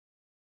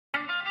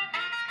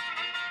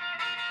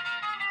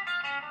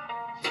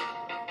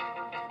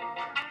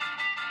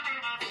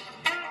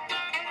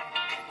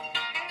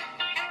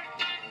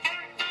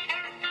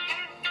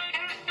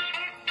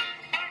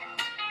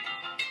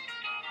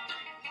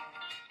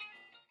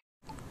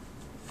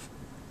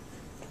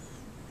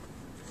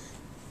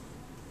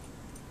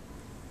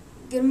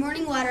Good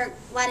morning,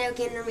 White Oak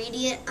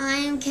Intermediate. I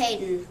am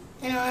Caden.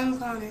 And I'm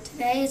Connor.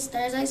 Today is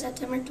Thursday,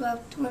 September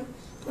 12th,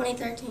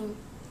 2013.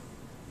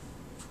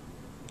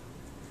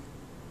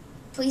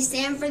 Please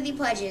stand for the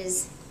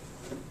pledges.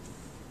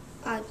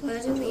 I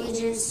pledge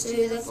allegiance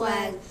to the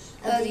flag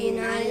of the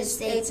United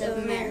States of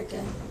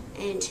America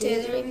and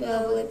to the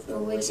republic for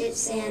which it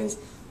stands,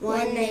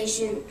 one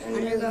nation,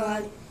 under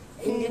God,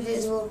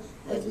 indivisible,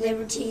 with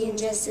liberty and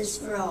justice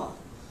for all.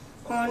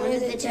 Honor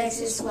the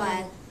Texas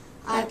flag.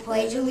 I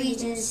pledge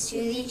allegiance to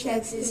the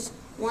Texas,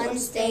 one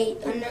state,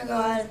 under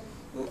God,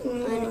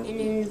 and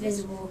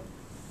indivisible.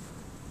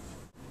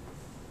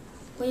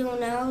 We will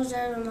now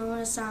observe a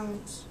moment of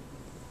silence.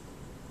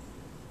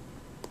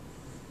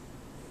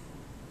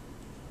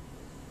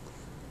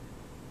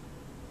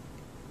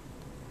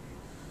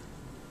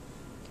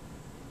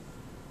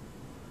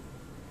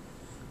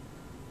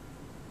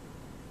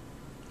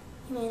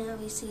 You may now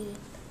be seated.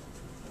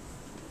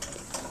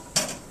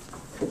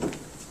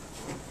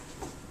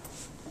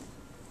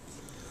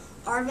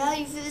 Our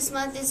value for this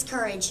month is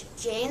courage.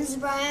 James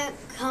Bryant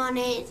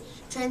Conant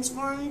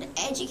transformed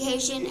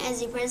education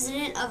as a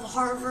president of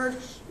Harvard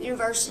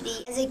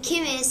University. As a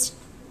chemist,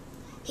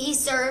 he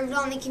served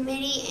on the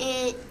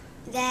committee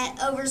that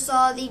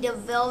oversaw the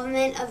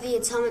development of the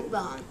atomic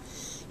bomb.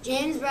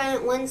 James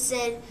Bryant once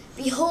said,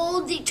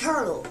 "Behold the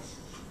turtle.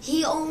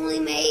 He only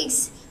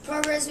makes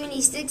progress when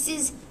he sticks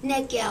his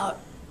neck out."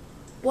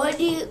 What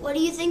do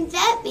you think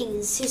that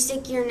means, to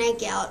stick your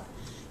neck out?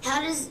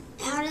 How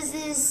does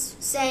this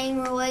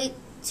saying relate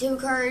to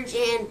courage,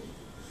 and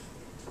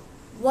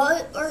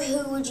what or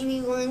who would you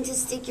be willing to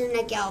stick your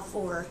neck out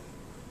for?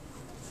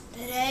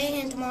 Today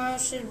and tomorrow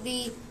should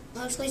be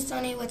mostly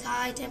sunny with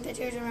high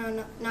temperatures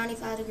around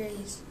 95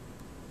 degrees.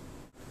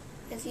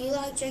 If you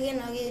like chicken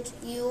nuggets,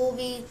 you will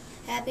be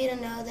happy to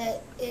know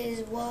that it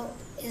is what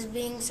is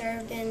being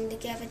served in the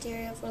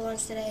cafeteria for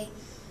lunch today.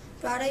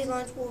 Friday's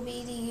lunch will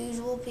be the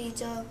usual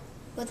pizza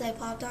with a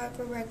Pop-Tart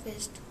for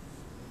breakfast.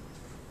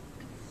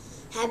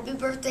 Happy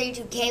birthday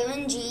to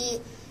Kaylin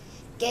G,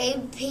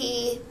 Gabe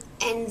P,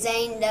 and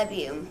Zane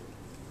W.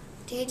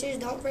 Teachers,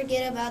 don't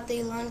forget about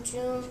the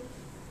lunchroom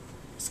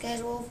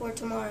schedule for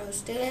tomorrow.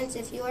 Students,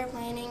 if you are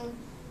planning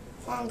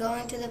on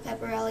going to the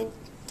pep rally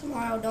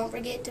tomorrow, don't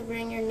forget to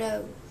bring your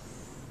note.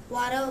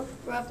 White Oak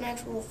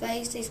Roughnecks will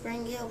face the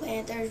Spring Hill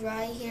Panthers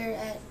right here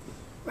at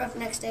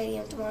Roughnecks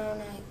Stadium tomorrow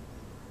night.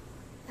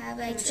 Have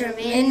a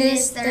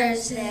tremendous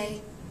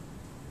Thursday.